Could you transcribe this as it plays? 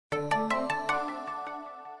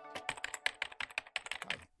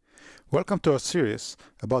Welcome to our series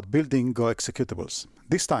about building Go executables.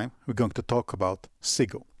 This time we're going to talk about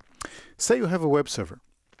CGO. Say you have a web server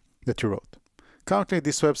that you wrote. Currently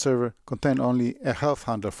this web server contains only a health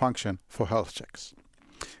handler function for health checks.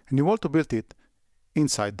 And you want to build it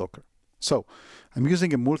inside Docker. So I'm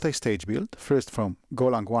using a multi-stage build, first from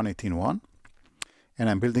Golang 1.18.1, and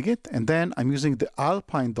I'm building it, and then I'm using the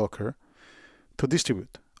Alpine Docker to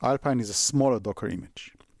distribute. Alpine is a smaller Docker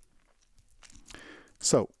image.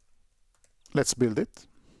 So let's build it.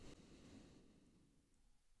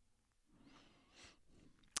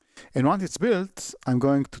 And once it's built, I'm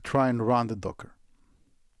going to try and run the Docker.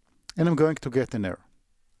 And I'm going to get an error.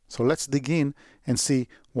 So let's dig in and see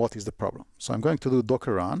what is the problem. So I'm going to do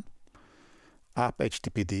docker run app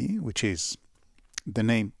httpd, which is the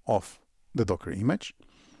name of the Docker image.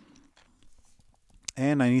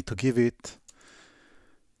 And I need to give it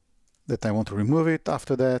that I want to remove it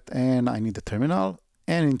after that, and I need the terminal.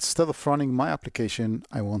 And instead of running my application,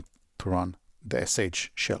 I want to run the sh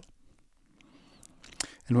shell.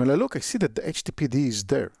 And when I look, I see that the HTTPD is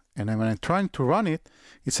there. And when I'm trying to run it,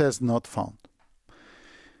 it says not found.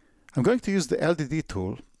 I'm going to use the LDD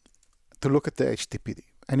tool to look at the HTTPD.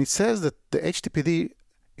 And it says that the HTTPD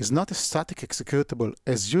is not a static executable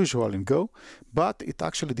as usual in Go, but it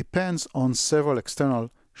actually depends on several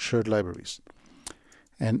external shared libraries.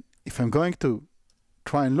 And if I'm going to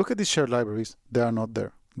try and look at these shared libraries, they are not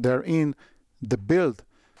there. They're in the build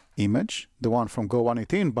image, the one from Go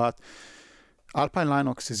 1.18, but Alpine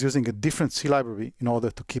Linux is using a different C library in order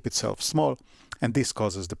to keep itself small, and this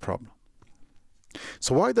causes the problem.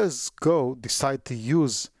 So why does Go decide to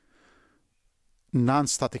use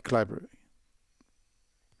non-static library?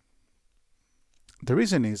 The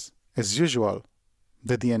reason is, as usual,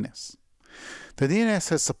 the DNS. The DNS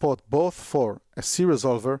has support both for a C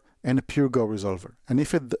resolver and a pure Go resolver. And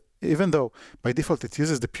even though by default it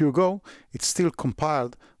uses the pure Go, it's still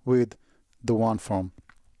compiled with the one from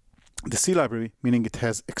the C library, meaning it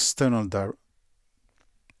has external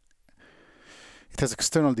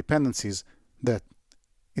dependencies that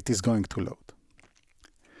it is going to load.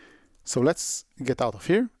 So let's get out of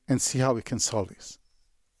here and see how we can solve this.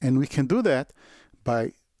 And we can do that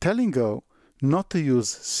by telling Go not to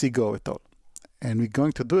use CGO at all. And we're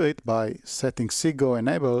going to do it by setting CGO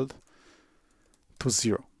enabled to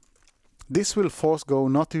 0. This will force Go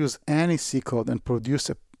not to use any C code and produce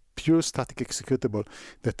a pure static executable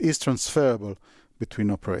that is transferable between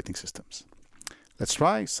operating systems. Let's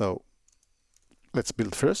try. So let's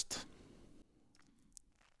build first.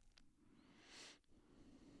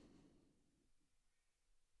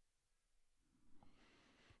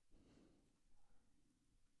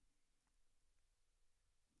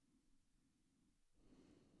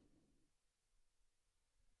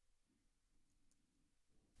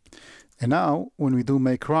 And now, when we do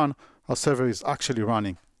make run, our server is actually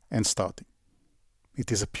running and starting.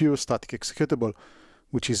 It is a pure static executable,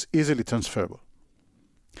 which is easily transferable.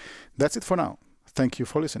 That's it for now. Thank you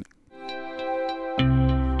for listening.